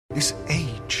This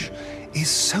age is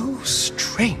so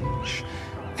strange,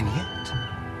 and yet.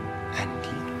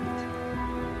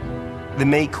 The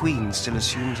May Queen still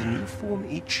assumes a new form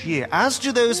each year, as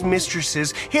do those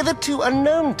mistresses hitherto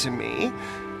unknown to me.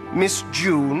 Miss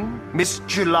June, Miss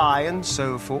July, and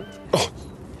so forth.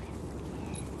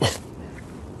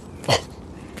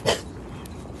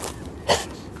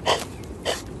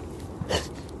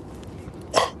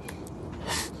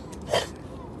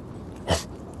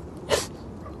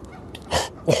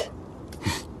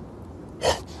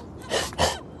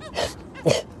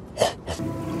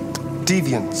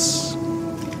 Deviants.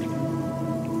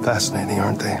 Fascinating,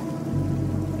 aren't they?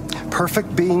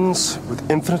 Perfect beings with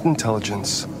infinite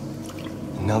intelligence.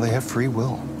 And now they have free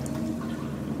will.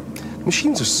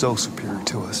 Machines are so superior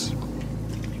to us.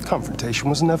 Confrontation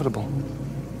was inevitable.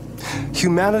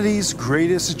 Humanity's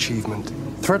greatest achievement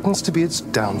threatens to be its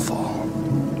downfall.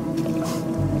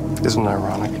 Isn't it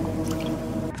ironic?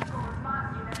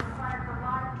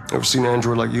 Never seen an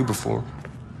android like you before.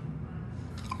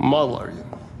 Model, are you?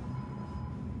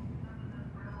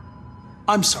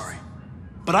 I'm sorry,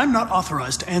 but I'm not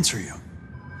authorized to answer you.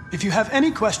 If you have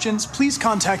any questions, please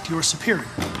contact your superior.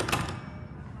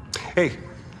 Hey,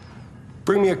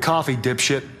 bring me a coffee,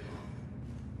 dipshit.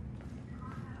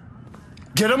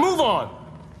 Get a move on!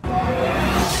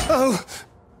 Oh,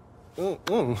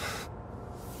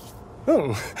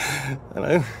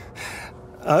 hello.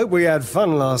 I hope we had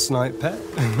fun last night, Pat.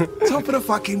 Top of the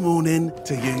fucking morning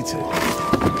to you two.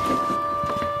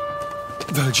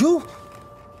 Virgil?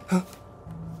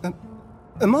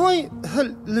 Am I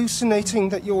hallucinating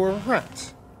that you're a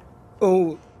rat?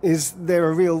 Or is there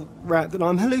a real rat that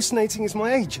I'm hallucinating as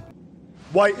my agent?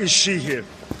 Why is she here?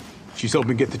 She's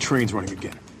helping get the trains running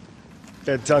again.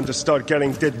 Bad time to start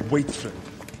getting dead weight, friend.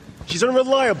 She's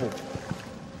unreliable.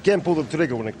 Can't pull the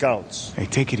trigger when it counts. Hey,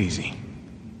 take it easy.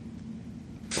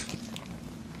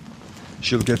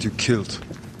 She'll get you killed.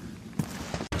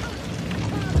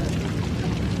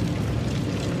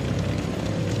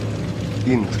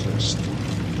 Interesting.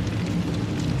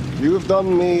 You have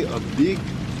done me a big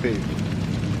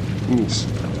favor, Miss.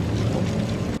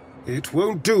 It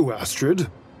won't do, Astrid.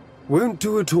 Won't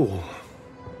do at all.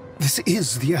 This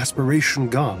is the Aspiration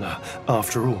Gala,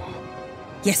 after all.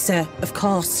 Yes, sir, of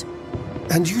course.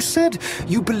 And you said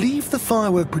you believe the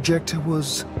firework projector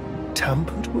was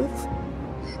tampered with?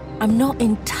 I'm not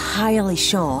entirely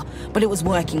sure, but it was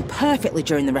working perfectly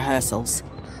during the rehearsals.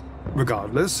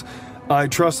 Regardless, I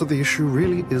trust that the issue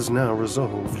really is now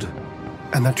resolved,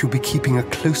 and that you'll be keeping a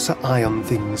closer eye on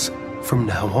things from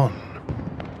now on.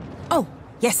 Oh,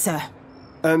 yes, sir.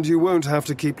 And you won't have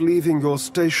to keep leaving your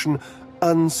station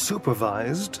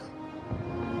unsupervised?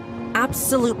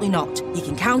 Absolutely not. You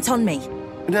can count on me.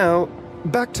 Now,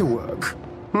 back to work.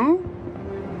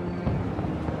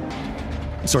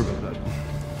 Sorry about that.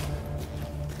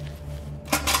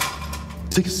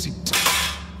 Take a seat.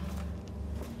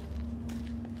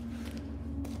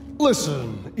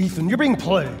 Listen, Ethan, you're being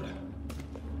played.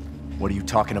 What are you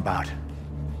talking about?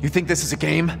 You think this is a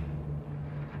game?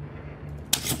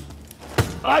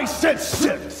 I said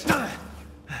sit!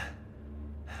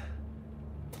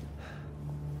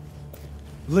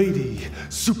 Lady,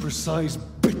 supersized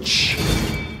bitch.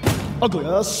 Ugly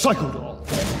ass psycho doll.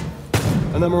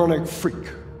 An embryonic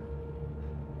freak.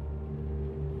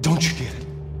 Don't you get it?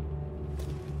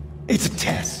 It's a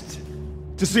test.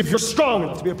 To see if you're strong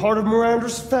enough to be a part of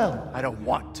Miranda's family. I don't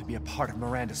want to be a part of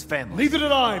Miranda's family. Neither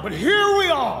did I, but here we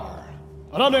are.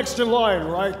 And I'm next in line,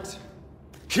 right?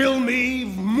 Kill me,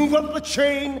 move up the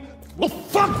chain. Well,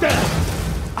 fuck that!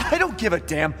 I don't give a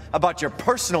damn about your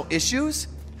personal issues.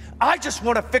 I just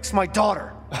want to fix my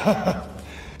daughter.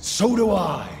 So do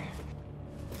I.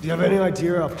 Do you have any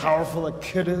idea how powerful that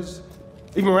kid is?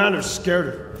 Even Miranda's scared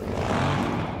of her.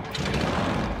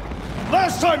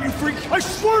 Last time, you freak, I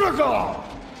swear to God!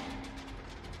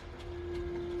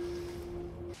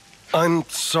 I'm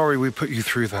sorry we put you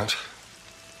through that.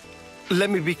 Let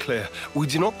me be clear. We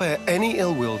do not bear any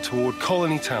ill will toward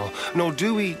Colony Tower, nor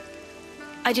do we...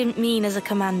 I didn't mean as a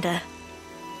commander.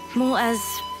 More as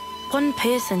one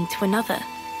person to another.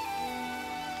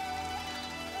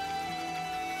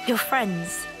 Your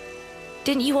friends.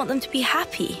 Didn't you want them to be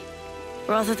happy,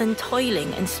 rather than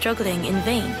toiling and struggling in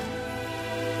vain?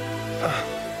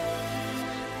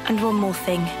 And one more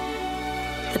thing.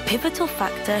 The pivotal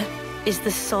factor is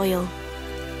the soil.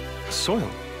 Soil?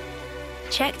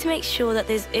 Check to make sure that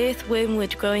there's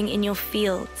earthwormwood growing in your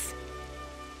fields.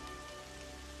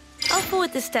 I'll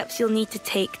forward the steps you'll need to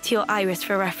take to your iris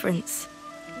for reference.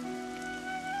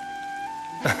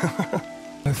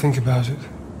 I think about it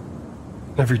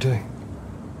every day.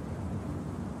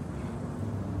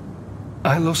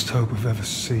 I lost hope of ever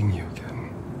seeing you again.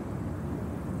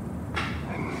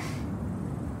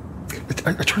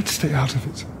 I tried to stay out of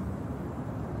it.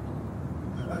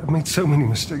 I've made so many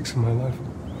mistakes in my life.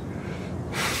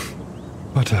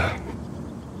 But,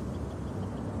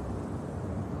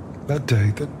 that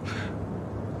day,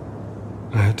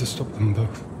 I had to stop them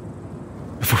both.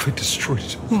 Before they destroyed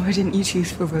it all. Why didn't you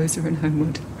choose for Rosa and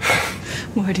Homewood?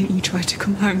 Why didn't you try to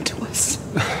come home to us?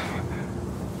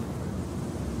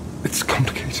 It's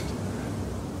complicated.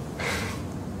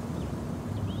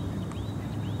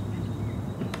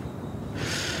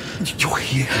 You're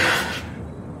here.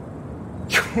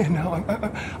 You're here now.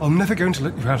 I'm never going to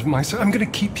let you out of my sight. I'm going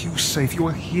to keep you safe. You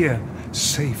are here,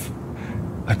 safe.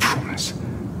 I promise.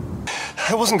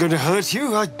 I wasn't going to hurt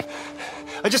you. I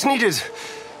just needed,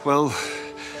 well,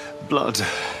 blood.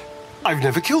 I've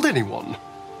never killed anyone.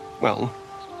 Well,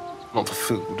 not for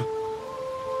food.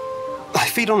 I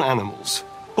feed on animals.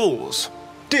 Boars.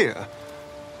 Deer.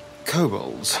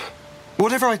 Kobolds.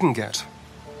 Whatever I can get.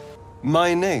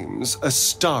 My name's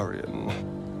Astarion.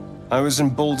 I was in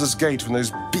Baldur's Gate when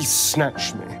those beasts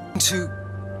snatched me.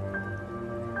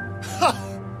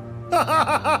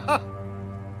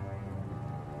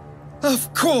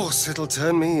 Of course it'll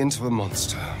turn me into a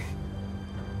monster.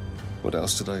 What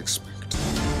else did I expect?